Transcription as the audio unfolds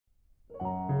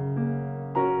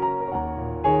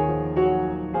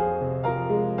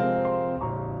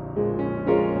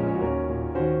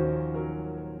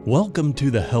Welcome to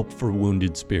the Help for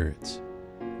Wounded Spirits.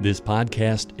 This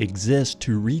podcast exists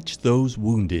to reach those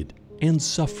wounded and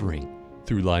suffering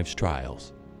through life's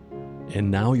trials.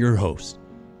 And now your hosts,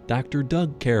 Dr.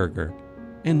 Doug Carragher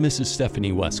and Mrs.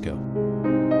 Stephanie Wesco.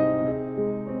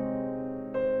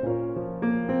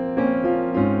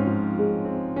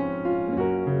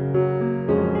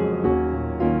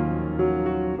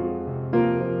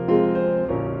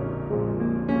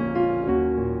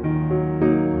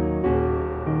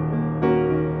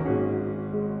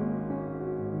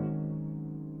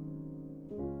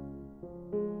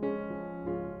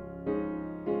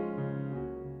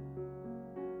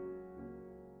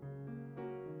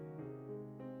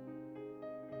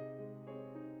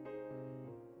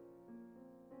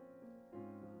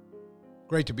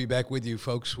 Great to be back with you,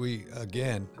 folks. We,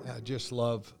 again, just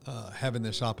love having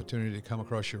this opportunity to come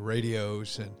across your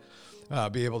radios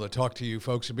and be able to talk to you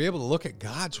folks and be able to look at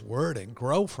God's Word and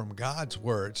grow from God's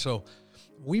Word. So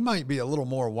we might be a little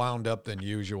more wound up than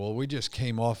usual. We just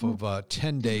came off of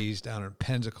 10 days down in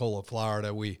Pensacola,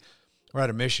 Florida. We were at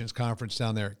a missions conference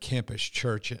down there at Campus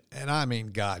Church, and I mean,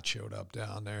 God showed up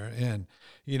down there. And,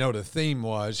 you know, the theme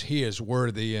was, He is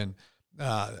worthy, and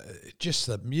just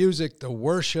the music, the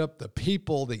worship, the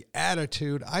people, the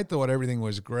attitude. I thought everything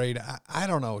was great. I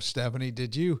don't know, Stephanie,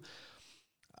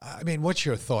 what's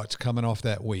your thoughts coming off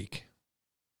that week?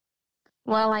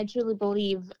 Well, I truly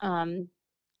believe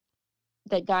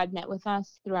that God met with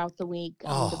us throughout the week.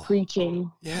 The preaching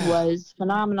was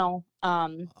phenomenal.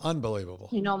 Unbelievable.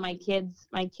 You know, my kids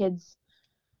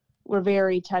were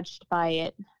very touched by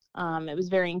it. It was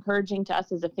very encouraging to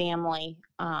us as a family.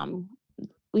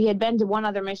 We had been to one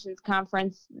other missions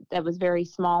conference that was very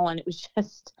small, and it was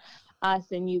just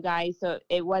us and you guys. So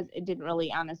it didn't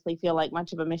really honestly feel like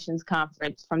much of a missions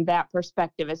conference from that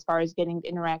perspective, as far as getting to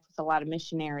interact with a lot of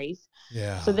missionaries.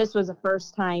 Yeah. So this was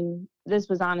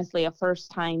honestly a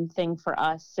first time thing for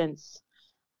us since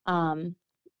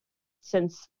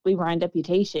we were on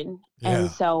deputation. Yeah. And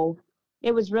so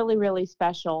it was really, really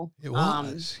special. It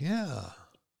was. Yeah.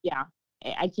 Yeah.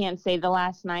 I can't say the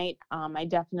last night. I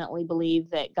definitely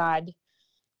believe that God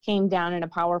came down in a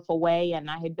powerful way, and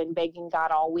I had been begging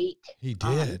God all week He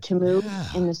did. To move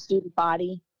in the student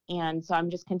body. And so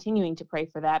I'm just continuing to pray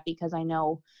for that, because I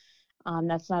know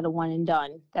that's not a one and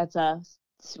done. That's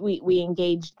we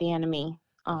engaged the enemy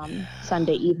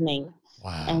Sunday evening.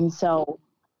 Wow. And so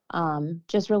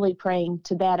just really praying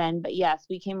to that end. But yes,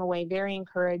 we came away very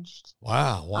encouraged.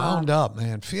 Wow. Wound up,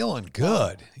 man. Feeling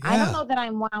good. Yeah. I don't know that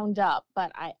I'm wound up,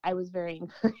 but I was very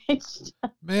encouraged.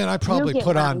 Man, I probably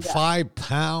put on 5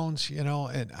 pounds, you know,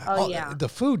 and the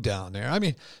food down there. I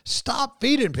mean, stop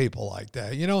feeding people like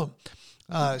that, you know.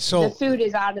 So the food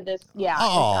is out of this. Yeah.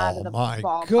 Oh, out of the my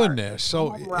ballpark. goodness.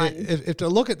 So if to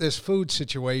look at this food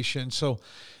situation, so,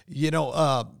 you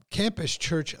know, Campus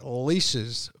Church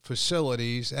leases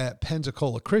facilities at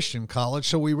Pensacola Christian College.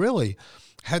 So we really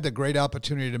had the great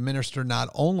opportunity to minister not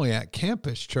only at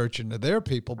Campus Church and to their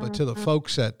people, but to the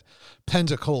folks at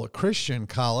Pensacola Christian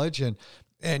College. And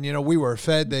you know, we were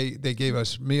fed. They gave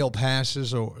us meal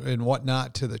passes and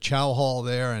whatnot to the chow hall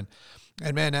there. And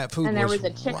man, that food was. And there was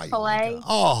a Chick-fil-A.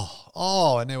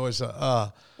 And there was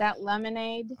that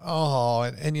lemonade.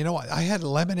 And you know what? I had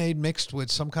lemonade mixed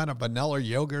with some kind of vanilla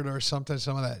yogurt or something,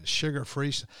 some of that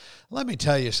sugar-free. Let me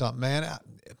tell you something, man.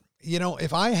 You know,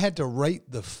 if I had to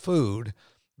rate the food,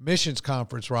 missions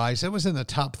conference rise, it was in the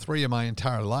top 3 of my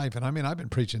entire life. And I mean, I've been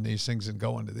preaching these things and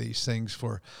going to these things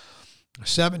for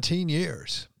 17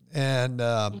 years. And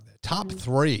top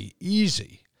 3,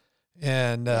 easy.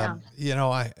 And, you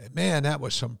know, that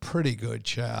was some pretty good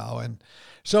chow. And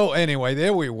so anyway,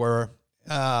 there we were,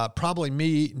 probably me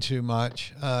eating too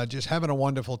much, just having a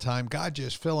wonderful time. God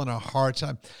just filling our hearts.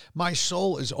 My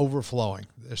soul is overflowing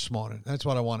this morning. That's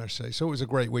what I want to say. So it was a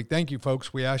great week. Thank you,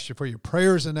 folks. We asked you for your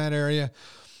prayers in that area,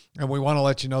 and we want to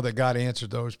let you know that God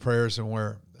answered those prayers, and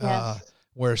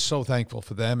we're so thankful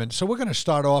for them. And so we're going to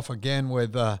start off again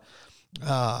with,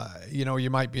 you know, you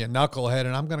might be a knucklehead,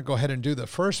 and I'm going to go ahead and do the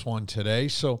first one today.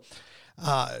 So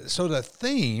the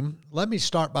theme, let me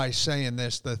start by saying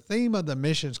this. The theme of the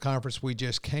missions conference we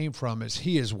just came from is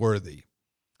He is worthy.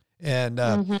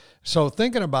 And so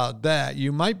thinking about that,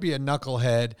 you might be a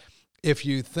knucklehead if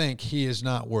you think He is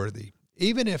not worthy.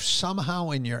 Even if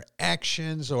somehow in your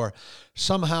actions or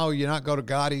somehow you not go to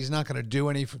God, He's not going to do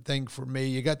anything for me.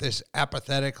 You got this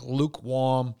apathetic,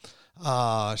 lukewarm,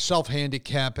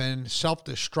 self-handicapping,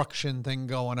 self-destruction thing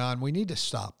going on. We need to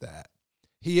stop that.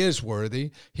 He is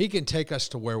worthy. He can take us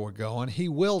to where we're going. He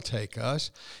will take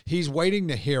us. He's waiting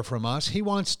to hear from us. He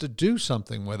wants to do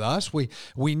something with us. We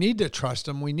need to trust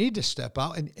him. We need to step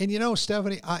out. And you know,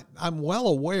 Stephanie, I'm well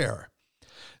aware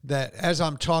that as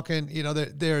I'm talking,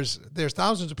 there's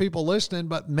thousands of people listening,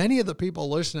 but many of the people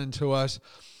listening to us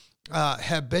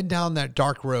have been down that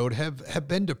dark road, have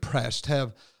been depressed,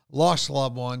 have lost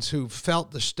loved ones, who've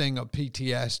felt the sting of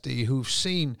PTSD, who've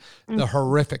seen the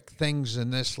horrific things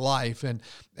in this life. And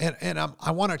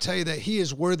I want to tell you that he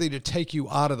is worthy to take you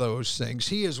out of those things.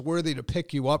 He is worthy to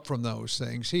pick you up from those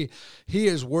things. He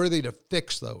is worthy to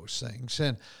fix those things.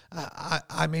 And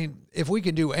I mean, if we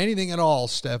can do anything at all,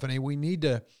 Stephanie, we need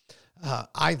to,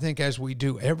 I think as we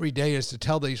do every day, is to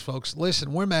tell these folks,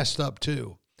 listen, we're messed up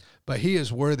too, but he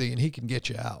is worthy and he can get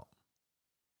you out.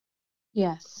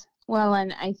 Yes. Well,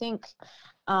 and I think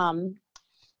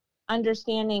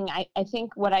understanding, I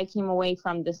think what I came away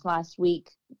from this last week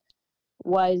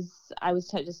was, I was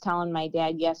just telling my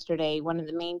dad yesterday, one of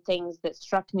the main things that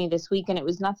struck me this week, and it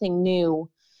was nothing new,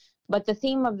 but the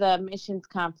theme of the missions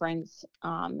conference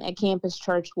at Campus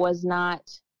Church was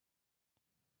not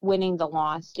winning the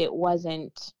lost. It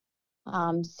wasn't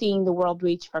seeing the world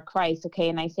reach for Christ. Okay.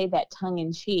 And I say that tongue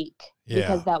in cheek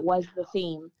because that was the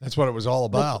theme. That's what it was all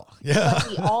about. But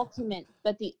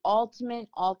the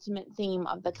ultimate theme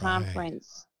of the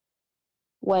conference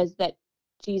was that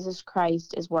Jesus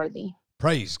Christ is worthy.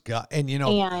 Praise God.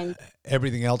 And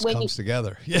everything else comes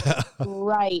together. Yeah.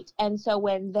 Right. And so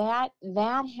when that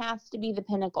has to be the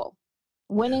pinnacle,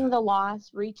 winning the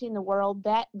lost, reaching the world,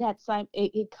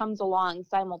 it comes along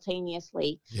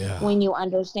simultaneously when you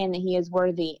understand that he is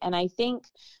worthy. And I think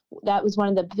that was one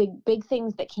of the big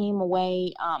things that came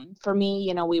away for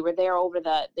me. We were there over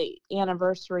the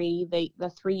anniversary, the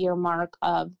 3-year mark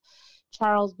of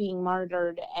Charles being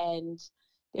martyred, and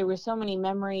there were so many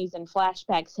memories and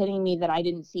flashbacks hitting me that I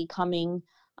didn't see coming.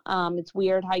 It's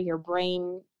weird how your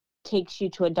brain takes you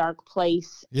to a dark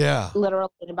place. Yeah.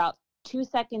 Literally in about 2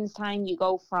 seconds time, you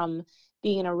go from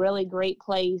being in a really great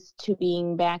place to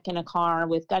being back in a car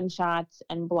with gunshots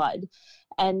and blood.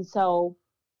 And so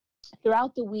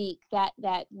throughout the week, that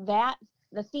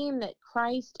the theme that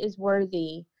Christ is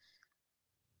worthy,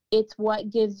 it's what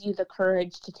gives you the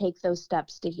courage to take those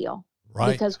steps to heal.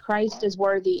 Right. Because Christ is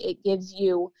worthy. It gives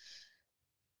you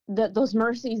those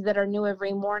mercies that are new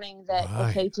every morning, that,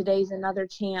 okay, today's another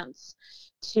chance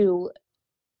to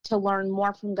learn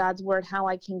more from God's word, how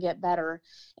I can get better.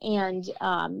 And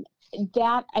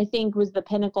that, I think, was the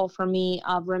pinnacle for me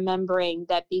of remembering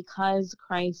that because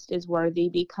Christ is worthy,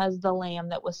 because the Lamb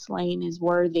that was slain is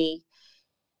worthy,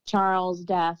 Charles'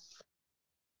 death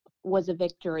was a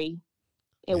victory.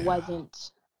 It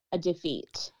wasn't a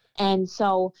defeat. And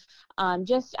so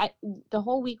the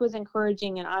whole week was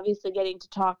encouraging, and obviously getting to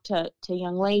talk to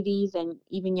young ladies and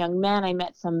even young men. I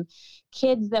met some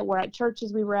kids that were at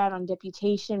churches we were at on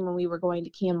deputation when we were going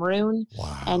to Cameroon.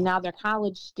 Wow. And now they're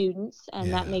college students,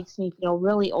 and that makes me feel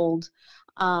really old.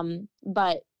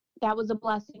 But that was a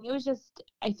blessing. It was just,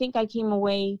 I think I came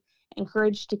away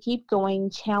encouraged to keep going,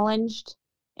 challenged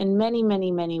in many,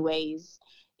 many, many ways.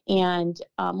 And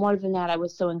more than that, I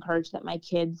was so encouraged that my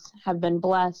kids have been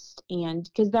blessed, and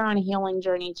because they're on a healing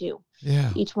journey too.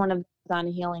 Yeah. Each one of them is on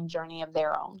a healing journey of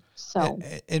their own. So,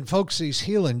 and folks, these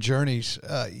healing journeys,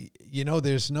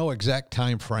 there's no exact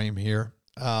time frame here.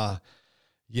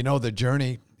 The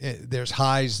journey, there's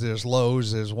highs, there's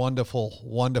lows, there's wonderful,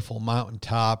 wonderful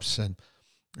mountaintops, and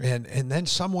then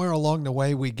somewhere along the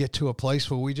way, we get to a place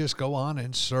where we just go on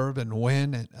and serve and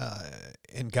win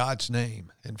in God's name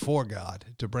and for God,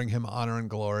 to bring him honor and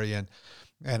glory. And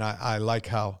I like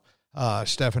how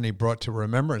Stephanie brought to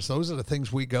remembrance, those are the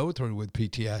things we go through with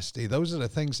PTSD. Those are the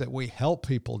things that we help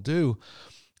people do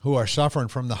who are suffering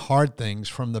from the hard things,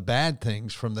 from the bad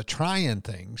things, from the trying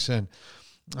things. And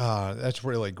that's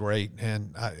really great.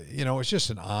 And, it's just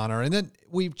an honor. And then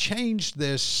we've changed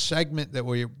this segment that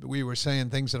we were saying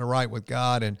things that are right with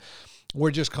God, and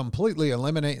we're just completely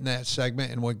eliminating that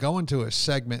segment, and we're going to a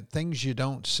segment, things you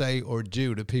don't say or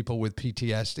do to people with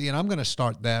PTSD. And I'm going to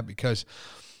start that because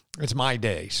it's my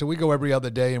day. So we go every other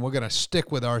day, and we're going to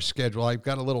stick with our schedule. I've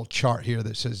got a little chart here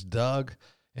that says Doug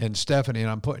and Stephanie,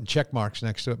 and I'm putting check marks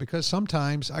next to it because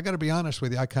sometimes, I got to be honest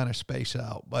with you, I kind of space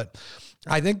out. But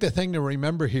I think the thing to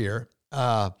remember here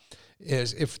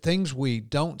is if things we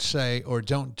don't say or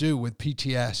don't do with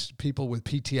people with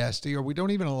PTSD, or we don't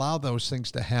even allow those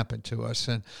things to happen to us.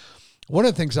 And one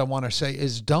of the things I want to say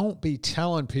is, don't be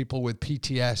telling people with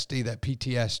PTSD that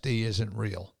PTSD isn't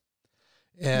real.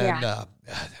 And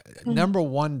number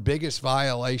one biggest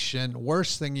violation,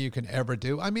 worst thing you can ever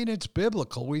do. I mean, it's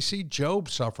biblical. We see Job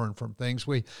suffering from things.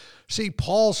 We see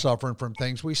Paul suffering from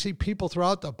things. We see people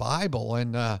throughout the Bible.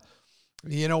 And,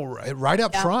 right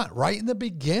up front, right in the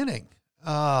beginning,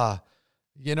 Cain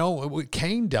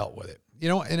dealt with it.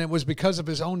 and it was because of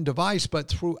his own device. But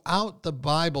throughout the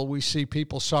Bible, we see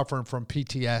people suffering from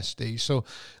PTSD. So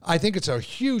I think it's a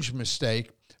huge mistake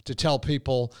to tell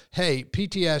people, hey,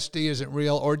 PTSD isn't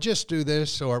real, or just do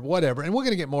this, or whatever. And we're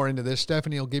going to get more into this.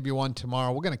 Stephanie will give you one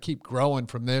tomorrow. We're going to keep growing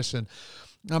from this. And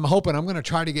I'm going to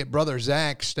try to get Brother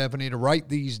Zach, Stephanie, to write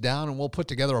these down, and we'll put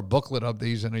together a booklet of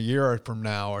these in a year from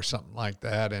now or something like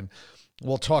that. And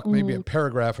we'll talk maybe a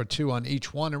paragraph or two on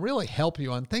each one and really help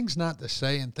you on things not to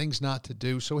say and things not to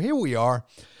do. So here we are.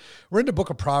 We're in the book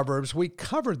of Proverbs. We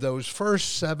covered those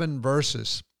first 7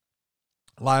 verses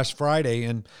last Friday.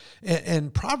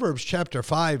 And Proverbs chapter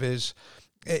 5 is,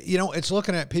 it's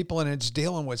looking at people and it's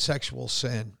dealing with sexual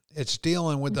sin. It's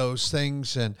dealing with those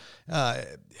things and,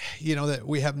 that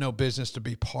we have no business to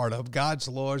be part of. God's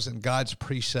laws and God's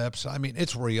precepts. I mean,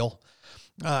 it's real.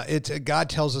 God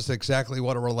tells us exactly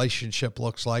what a relationship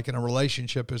looks like, and a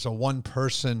relationship is a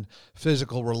one-person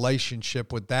physical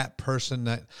relationship with that person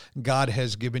that God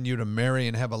has given you to marry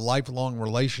and have a lifelong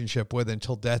relationship with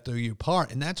until death do you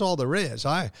part, and that's all there is.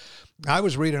 I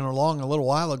was reading along a little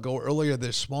while ago, earlier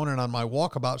this morning on my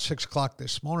walk about 6 o'clock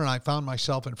this morning. I found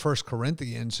myself in 1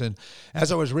 Corinthians, and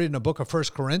as I was reading the book of 1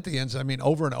 Corinthians, I mean,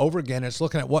 over and over again, it's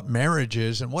looking at what marriage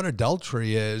is and what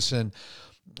adultery is, and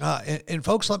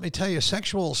folks, let me tell you,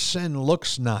 sexual sin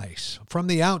looks nice. From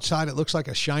the outside, it looks like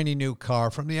a shiny new car.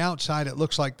 From the outside, it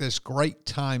looks like this great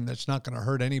time that's not going to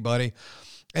hurt anybody.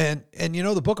 And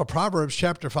the book of Proverbs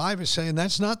chapter 5 is saying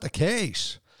that's not the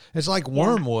case. It's like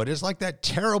wormwood. It's like that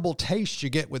terrible taste you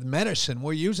get with medicine.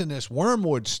 We're using this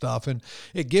wormwood stuff, and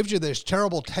it gives you this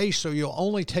terrible taste, so you'll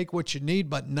only take what you need,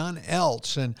 but none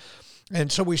else. And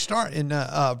so we start in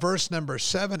verse number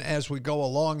 7 as we go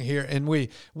along here, and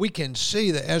we can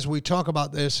see that as we talk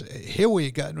about this, here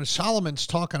we got Solomon's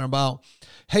talking about,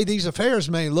 hey, these affairs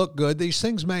may look good, these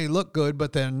things may look good,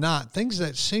 but they're not. Things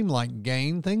that seem like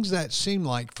gain, things that seem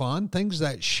like fun, things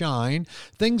that shine,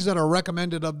 things that are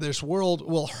recommended of this world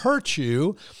will hurt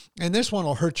you, and this one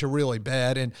will hurt you really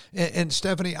bad. And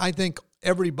Stephanie, I think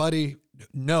everybody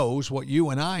knows what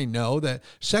you and I know, that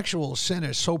sexual sin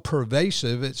is so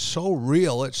pervasive, it's so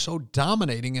real, it's so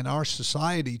dominating in our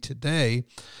society today.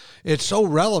 It's so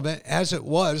relevant as it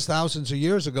was thousands of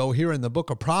years ago here in the book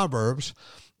of Proverbs,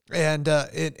 and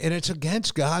it's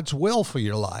against God's will for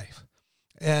your life.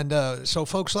 And so,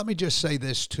 folks, let me just say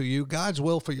this to you. God's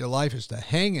will for your life is to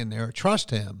hang in there, trust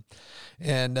him,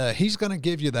 and he's going to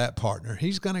give you that partner.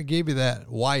 He's going to give you that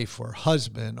wife or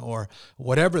husband or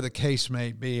whatever the case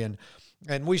may be.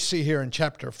 And we see here in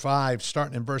chapter 5,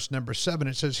 starting in verse number 7,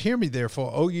 it says, "Hear me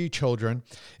therefore, O ye children,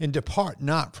 and depart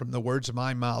not from the words of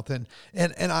my mouth." And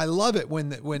I love it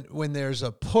when there's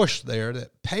a push there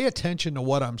to pay attention to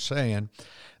what I'm saying.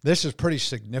 This is pretty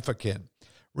significant.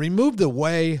 "Remove the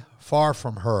way far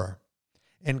from her,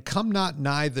 and come not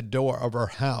nigh the door of her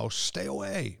house. Stay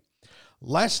away,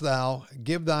 lest thou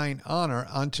give thine honor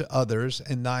unto others,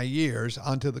 and thy years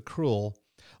unto the cruel.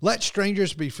 Let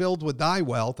strangers be filled with thy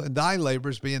wealth, and thy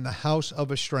labors be in the house of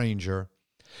a stranger.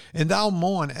 And thou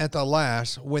mourn at the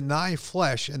last, when thy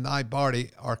flesh and thy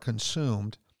body are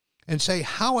consumed, and say,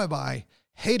 How have I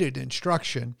hated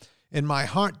instruction, and my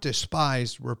heart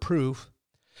despised reproof,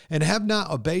 and have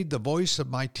not obeyed the voice of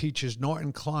my teachers, nor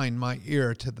inclined my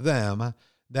ear to them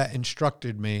that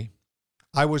instructed me.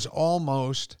 I was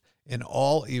almost in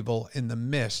all evil in the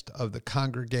midst of the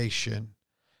congregation."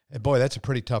 And boy, that's a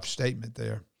pretty tough statement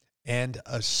there. "And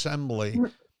assembly."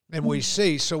 And we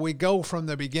see, so we go from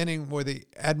the beginning where the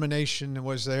admonition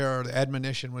was there, or the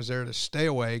admonition was there to stay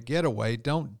away, get away,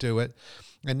 don't do it.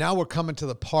 And now we're coming to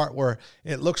the part where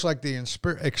it looks like the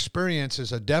experience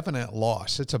is a definite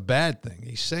loss. It's a bad thing.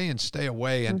 He's saying stay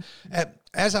away. And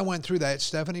as I went through that,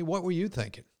 Stephanie, what were you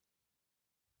thinking?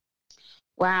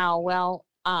 Wow. Well,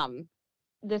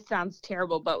 this sounds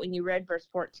terrible, but when you read verse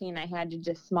 14, I had to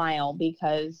just smile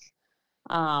because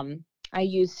I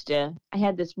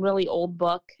had this really old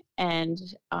book, and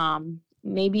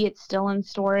maybe it's still in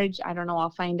storage. I don't know.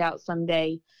 I'll find out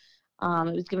someday.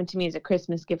 It was given to me as a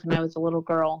Christmas gift when I was a little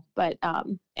girl. But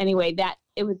anyway,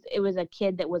 it was a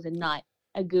kid that was a nut,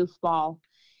 a goofball,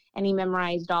 and he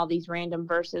memorized all these random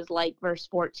verses like verse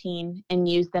 14 and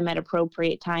used them at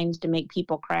appropriate times to make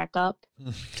people crack up.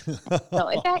 So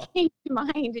if that came to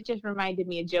mind, it just reminded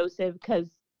me of Joseph, because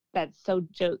that's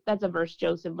a verse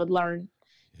Joseph would learn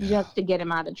just to get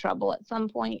him out of trouble at some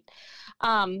point.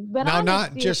 But now,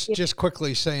 not just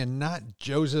quickly saying, not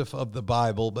Joseph of the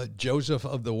Bible, but Joseph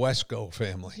of the Wesco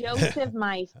family. Joseph,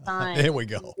 my son. There we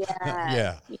go.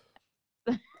 Yes.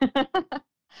 Yeah.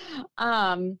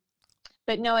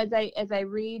 But no, as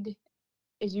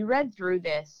you read through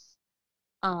this,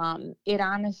 it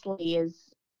honestly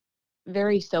is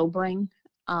very sobering.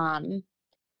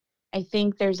 I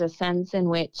think there's a sense in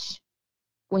which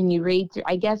when you read through,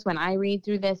 I guess when I read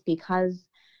through this, because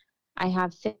I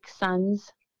have 6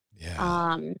 sons,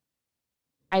 Yeah.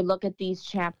 I look at these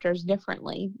chapters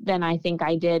differently than I think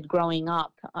I did growing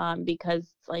up, because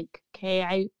it's like, okay,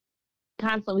 I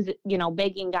constantly was,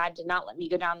 begging God to not let me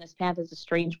go down this path as a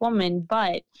strange woman.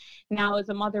 But now as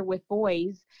a mother with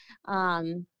boys,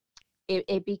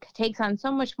 it takes on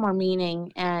so much more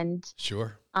meaning. And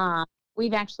Sure.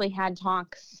 we've actually had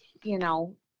talks,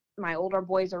 my older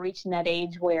boys are reaching that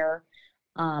age where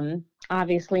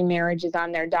obviously marriage is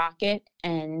on their docket,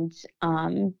 and,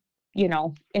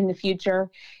 in the future,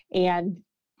 and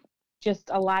just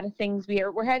a lot of things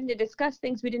we're having to discuss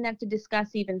things we didn't have to discuss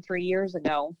even 3 years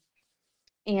ago.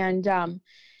 And I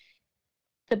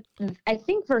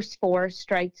think verse 4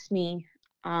 strikes me,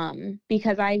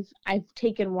 because I've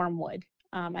taken wormwood.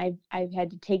 I've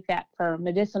had to take that for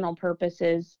medicinal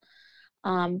purposes,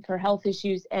 for health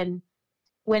issues. And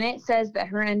when it says that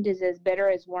her end is as bitter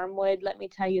as wormwood, let me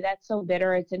tell you, that's so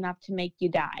bitter it's enough to make you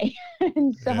die.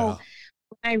 And so Yeah.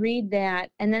 when I read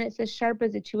that, and then it says sharp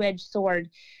as a two-edged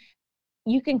sword,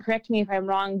 you can correct me if I'm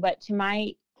wrong, but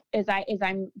as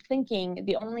I'm thinking,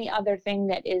 the only other thing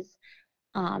that is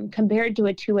compared to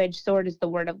a two-edged sword is the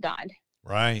word of God.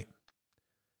 Right.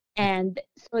 And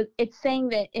so it's saying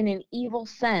that in an evil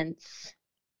sense,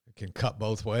 It can cut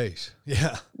both ways.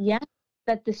 Yeah. yes,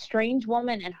 that the strange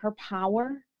woman and her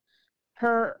power,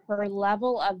 her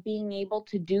level of being able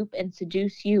to dupe and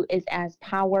seduce you is as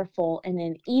powerful in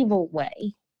an evil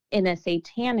way, in a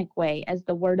satanic way, as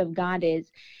the word of God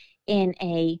is in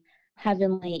a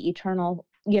heavenly,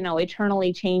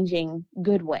 eternally changing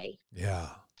good way. Yeah.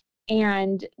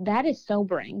 And that is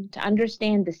sobering to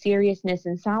understand the seriousness,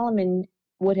 and Solomon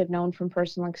would have known from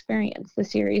personal experience the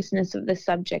seriousness of this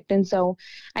subject. And so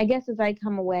I guess as I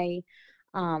come away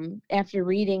after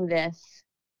reading this,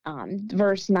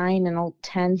 verse 9 and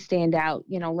 10 stand out,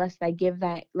 lest thou give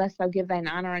thine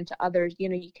honor unto others.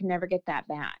 You can never get that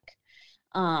back.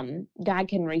 God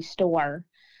can restore,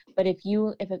 but if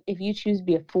you choose to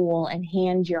be a fool and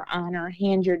hand your honor,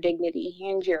 hand your dignity,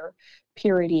 hand your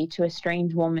purity to a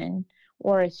strange woman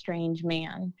or a strange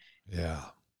man, Yeah.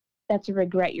 that's a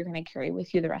regret you're going to carry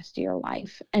with you the rest of your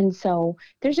life. And so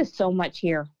there's just so much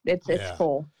here. It's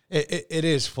full. It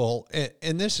is full.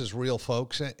 And this is real,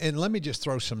 folks. And let me just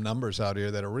throw some numbers out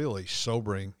here that are really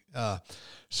sobering.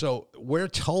 So we're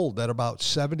told that about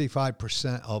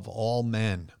 75% of all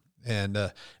men, and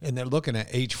they're looking at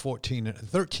age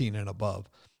 13 and above.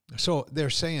 So they're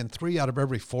saying 3 out of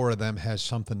every 4 of them has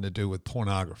something to do with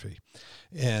pornography.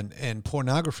 And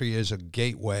pornography is a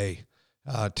gateway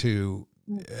to,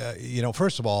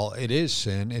 first of all, it is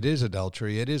sin, it is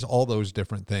adultery, it is all those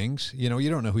different things. You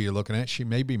don't know who you're looking at. She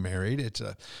may be married.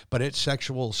 But it's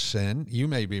sexual sin. You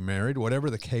may be married, whatever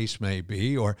the case may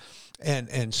be,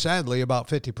 and sadly, about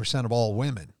 50% of all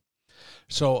women.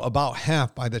 So about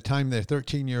half, by the time they're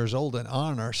 13 years old and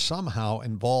on, are somehow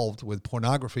involved with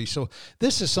pornography. So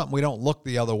this is something we don't look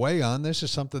the other way on. This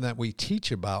is something that we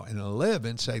teach about and live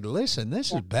and say, listen,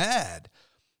 this is bad.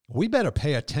 We better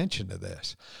pay attention to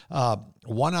this.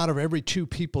 1 out of every 2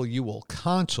 people you will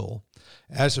counsel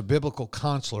as a biblical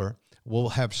counselor will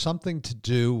have something to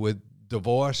do with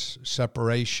divorce,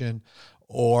 separation,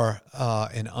 or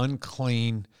an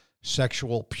unclean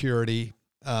sexual purity,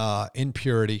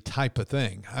 impurity type of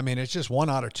thing. I mean, it's just 1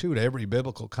 out of 2 to every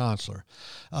biblical counselor.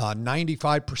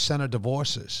 95% of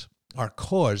divorces are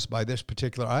caused by this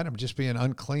particular item, just being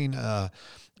unclean,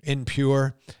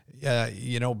 impure,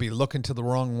 be looking to the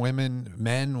wrong women,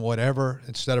 men, whatever,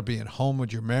 instead of being home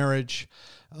with your marriage.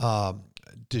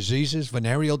 Diseases,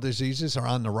 venereal diseases are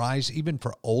on the rise, even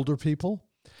for older people.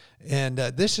 And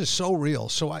this is so real.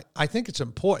 So I think it's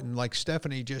important, like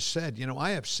Stephanie just said,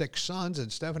 I have 6 sons,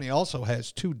 and Stephanie also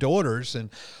has 2 daughters.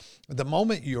 And the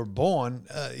moment you're born,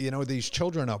 these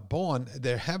children are born,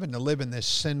 they're having to live in this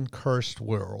sin-cursed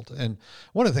world. And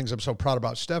one of the things I'm so proud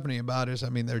about Stephanie about is,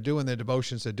 they're doing their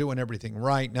devotions, they're doing everything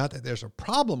right. Not that there's a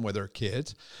problem with her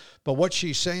kids, but what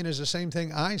she's saying is the same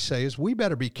thing I say, is we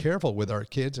better be careful with our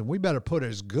kids, and we better put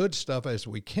as good stuff as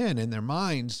we can in their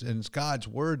minds, and it's God's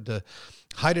word to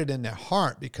hide it in their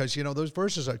heart, because, those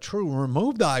verses are true.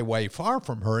 Remove thy way far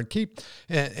from her,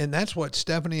 and that's what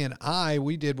Stephanie and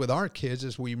we did with our kids,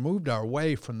 is we moved our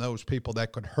way from those people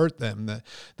that could hurt them,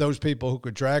 those people who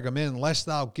could drag them in. Lest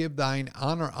thou give thine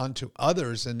honor unto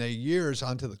others, and their years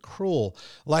unto the cruel,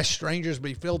 lest strangers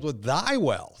be filled with thy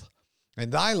wealth,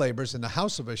 and thy labors in the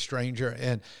house of a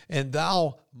stranger, and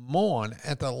thou mourn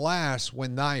at the last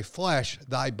when thy flesh,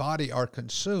 thy body are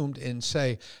consumed, and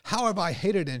say, how have I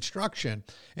hated instruction,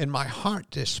 and my heart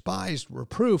despised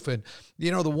reproof? And,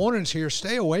 the warnings here,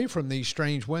 stay away from these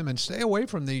strange women, stay away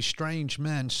from these strange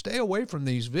men, stay away from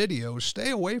these videos, stay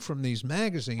away from these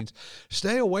magazines,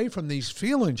 stay away from these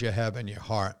feelings you have in your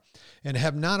heart, and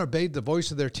have not obeyed the voice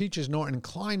of their teachers, nor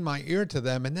inclined my ear to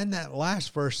them. And then that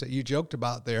last verse that you joked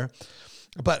about there,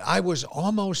 but I was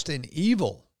almost in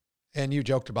evil. And you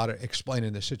joked about it,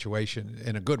 explaining the situation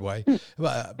in a good way.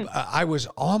 I was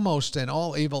almost in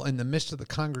all evil in the midst of the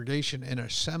congregation in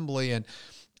assembly. And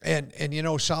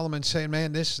Solomon's saying,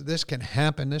 man, this can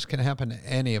happen. This can happen to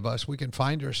any of us. We can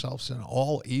find ourselves in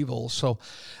all evil. So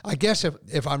I guess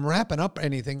if I'm wrapping up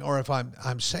anything, or if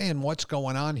I'm saying what's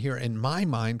going on here in my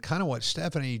mind, kind of what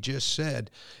Stephanie just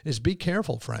said, is be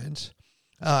careful, friends.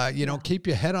 Keep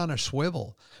your head on a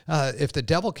swivel. If the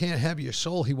devil can't have your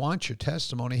soul, he wants your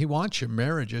testimony. He wants your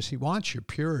marriages. He wants your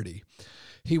purity.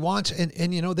 He wants, and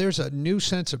there's a new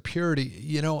sense of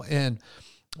purity, and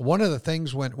one of the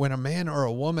things when a man or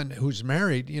a woman who's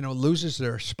married, loses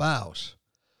their spouse,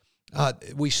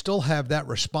 we still have that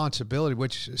responsibility,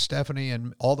 which Stephanie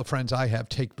and all the friends I have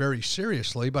take very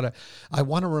seriously. But I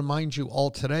want to remind you all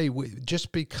today,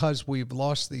 just because we've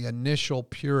lost the initial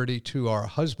purity to our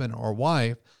husband or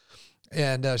wife,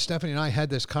 and Stephanie and I had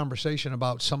this conversation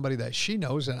about somebody that she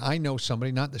knows, and I know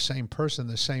somebody, not the same person,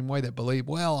 the same way, that believe,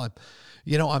 well,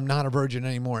 I'm not a virgin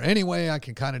anymore anyway. I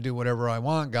can kind of do whatever I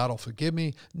want. God will forgive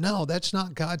me. No, that's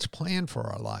not God's plan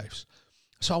for our lives.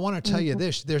 So I want to tell you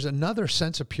this, there's another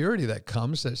sense of purity that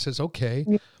comes that says, okay,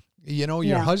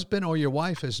 your husband or your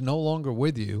wife is no longer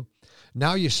with you.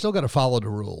 Now you still got to follow the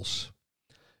rules.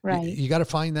 Right. You got to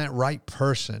find that right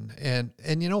person. And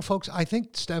folks, I think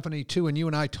Stephanie too, and you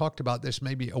and I talked about this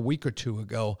maybe a week or two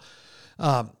ago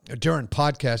during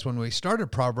podcast when we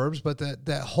started Proverbs, but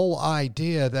that whole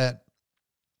idea that,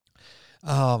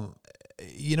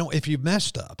 if you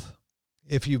messed up,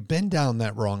 if you've been down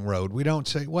that wrong road, we don't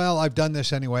say, well, I've done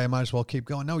this anyway, I might as well keep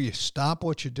going. No, you stop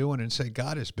what you're doing and say,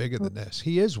 God is bigger than this.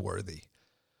 He is worthy.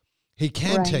 He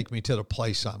can take me to the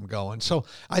place I'm going. So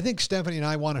I think Stephanie and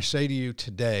I want to say to you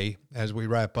today, as we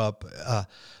wrap up,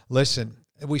 listen,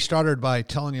 we started by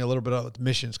telling you a little bit about the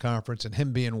missions conference and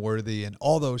him being worthy and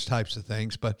all those types of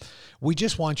things. But we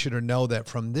just want you to know that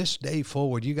from this day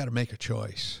forward, you got to make a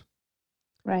choice.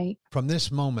 Right. From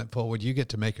this moment forward, you get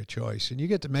to make a choice, and you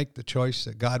get to make the choice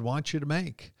that God wants you to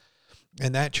make.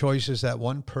 And that choice is that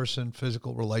one person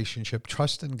physical relationship,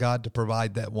 trusting God to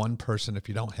provide that one person if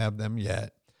you don't have them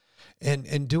yet,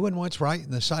 and doing what's right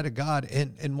in the sight of God.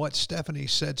 And what Stephanie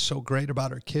said so great about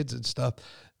her kids and stuff,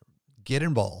 get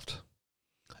involved,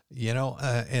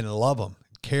 and love them,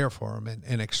 care for them,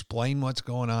 and explain what's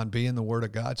going on, be in the Word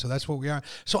of God. So that's what we are.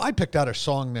 So I picked out a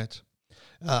song that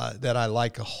I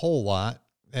like a whole lot.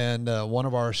 And one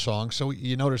of our songs, so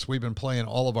you notice we've been playing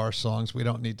all of our songs. We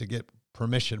don't need to get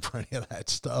permission for any of that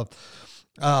stuff.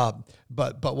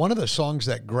 But one of the songs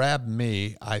that grabbed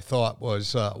me, I thought,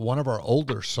 was one of our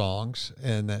older songs,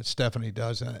 and that Stephanie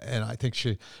does, and I think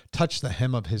she touched the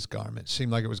hem of his garment.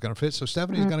 Seemed like it was going to fit. So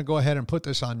Stephanie's going to go ahead and put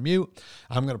this on mute.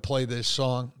 I'm going to play this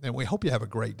song, and we hope you have a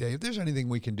great day. If there's anything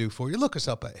we can do for you, look us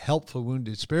up at Help for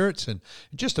Wounded Spirits. And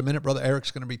in just a minute, Brother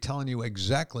Eric's going to be telling you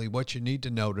exactly what you need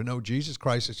to know Jesus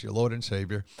Christ is your Lord and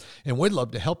Savior. And we'd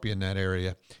love to help you in that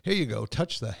area. Here you go,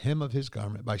 Touch the Hem of His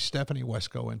Garment by Stephanie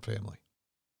Wesco and family.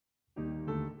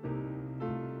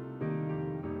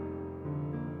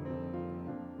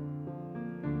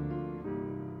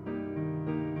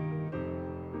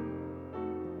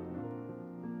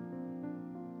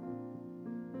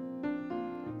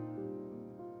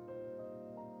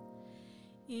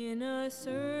 In a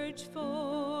search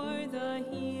for the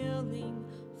healing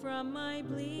from my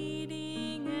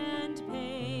bleeding and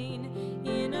pain,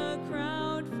 in a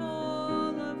crowd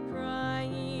full of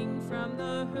crying from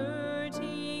the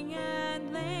hurting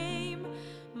and lame,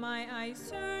 my eyes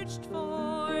searched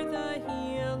for the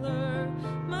healer,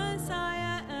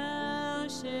 Messiah El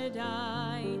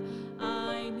Shaddai.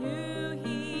 I knew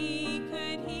he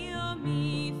could heal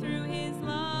me through his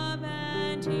love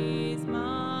and his might.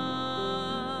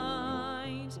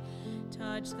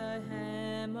 Touch the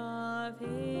hem of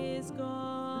his garment,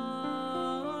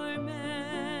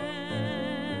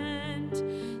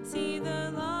 see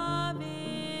the love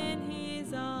in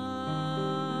his eyes.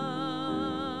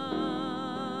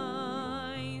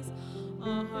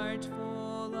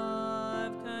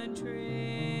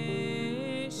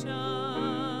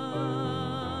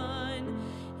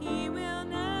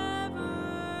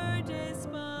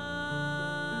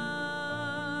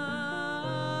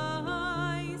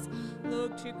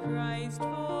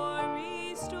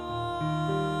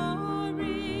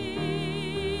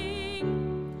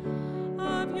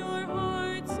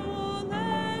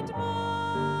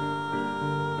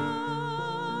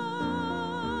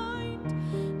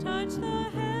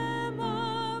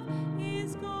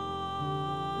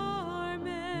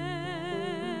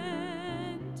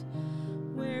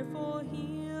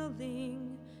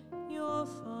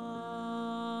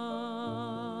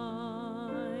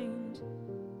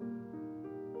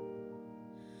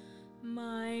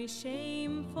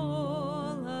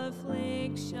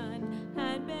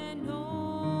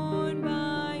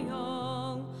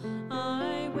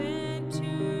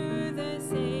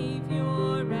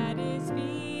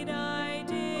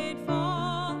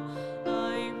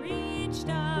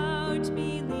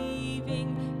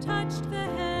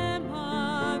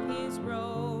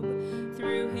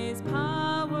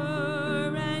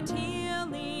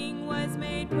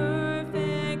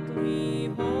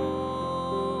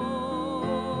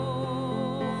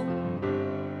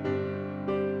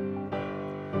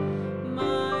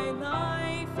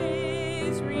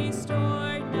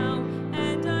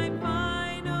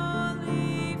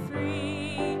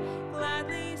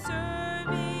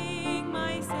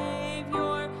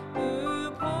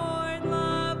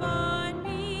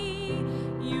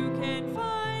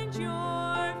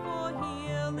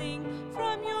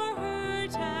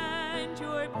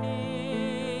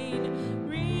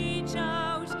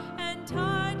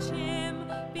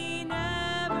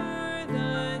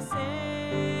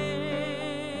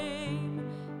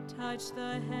 touch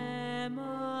the hem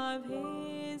of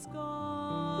his garment.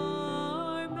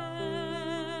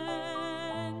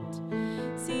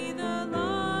 See the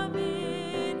love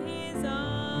in his eyes,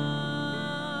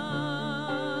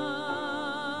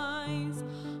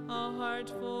 a heart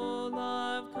full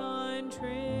of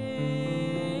contrition.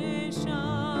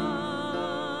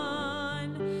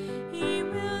 He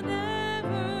will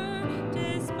never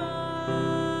despise.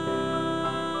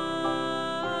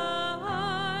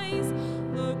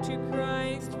 Look to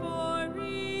Christ for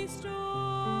restoring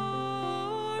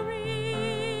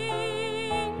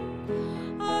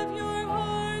of your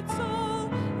heart, soul,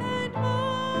 and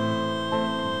mind.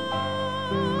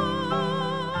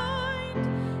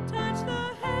 Touch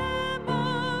the hem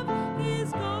of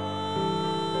his garment,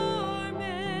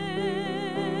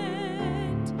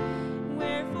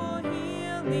 wherefore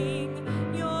healing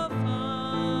you'll find.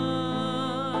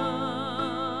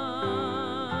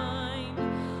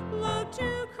 Look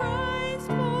to Christ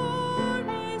for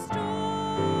restoring,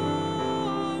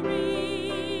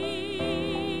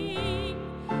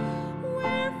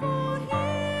 wherefore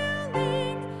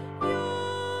healing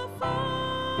you'll find.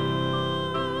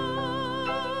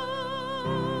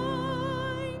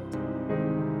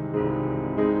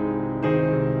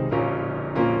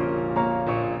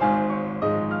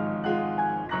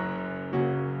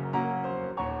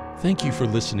 Thank you for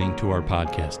listening to our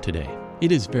podcast today.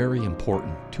 It is very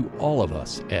important to all of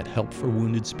us at Help for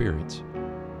Wounded Spirits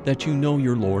that you know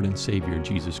your Lord and Savior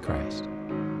Jesus Christ.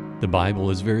 The Bible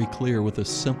is very clear with a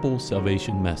simple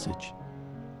salvation message.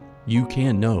 You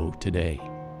can know today.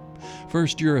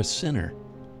 First, you're a sinner,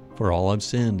 for all have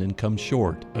sinned and come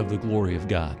short of the glory of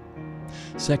God.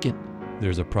 Second,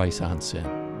 there's a price on sin,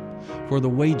 for the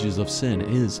wages of sin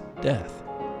is death.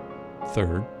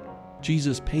 Third,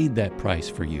 Jesus paid that price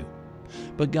for you.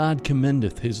 But God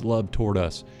commendeth his love toward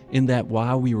us, in that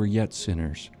while we were yet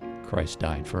sinners, Christ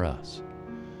died for us.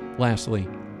 Lastly,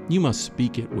 you must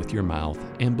speak it with your mouth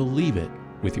and believe it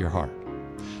with your heart,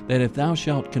 that if thou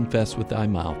shalt confess with thy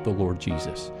mouth the Lord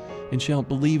Jesus, and shalt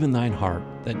believe in thine heart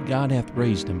that God hath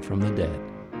raised him from the dead,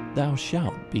 thou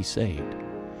shalt be saved.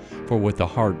 For with the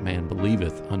heart man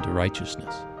believeth unto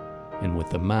righteousness, and with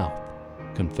the mouth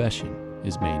confession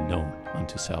is made known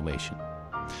unto salvation.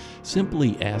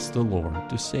 Simply ask the Lord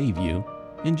to save you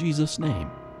in Jesus' name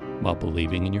while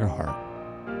believing in your heart,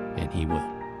 and he will.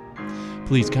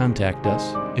 Please contact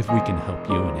us if we can help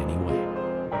you in any way.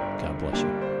 God bless you.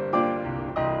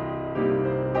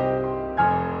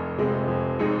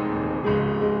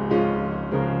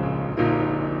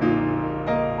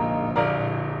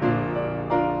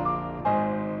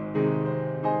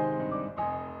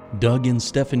 Doug and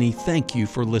Stephanie, thank you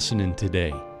for listening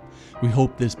today. We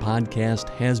hope this podcast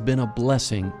has been a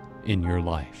blessing in your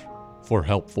life. For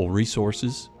helpful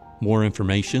resources, more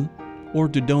information, or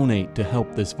to donate to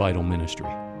help this vital ministry,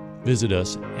 visit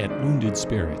us at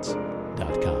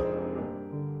woundedspirits.com.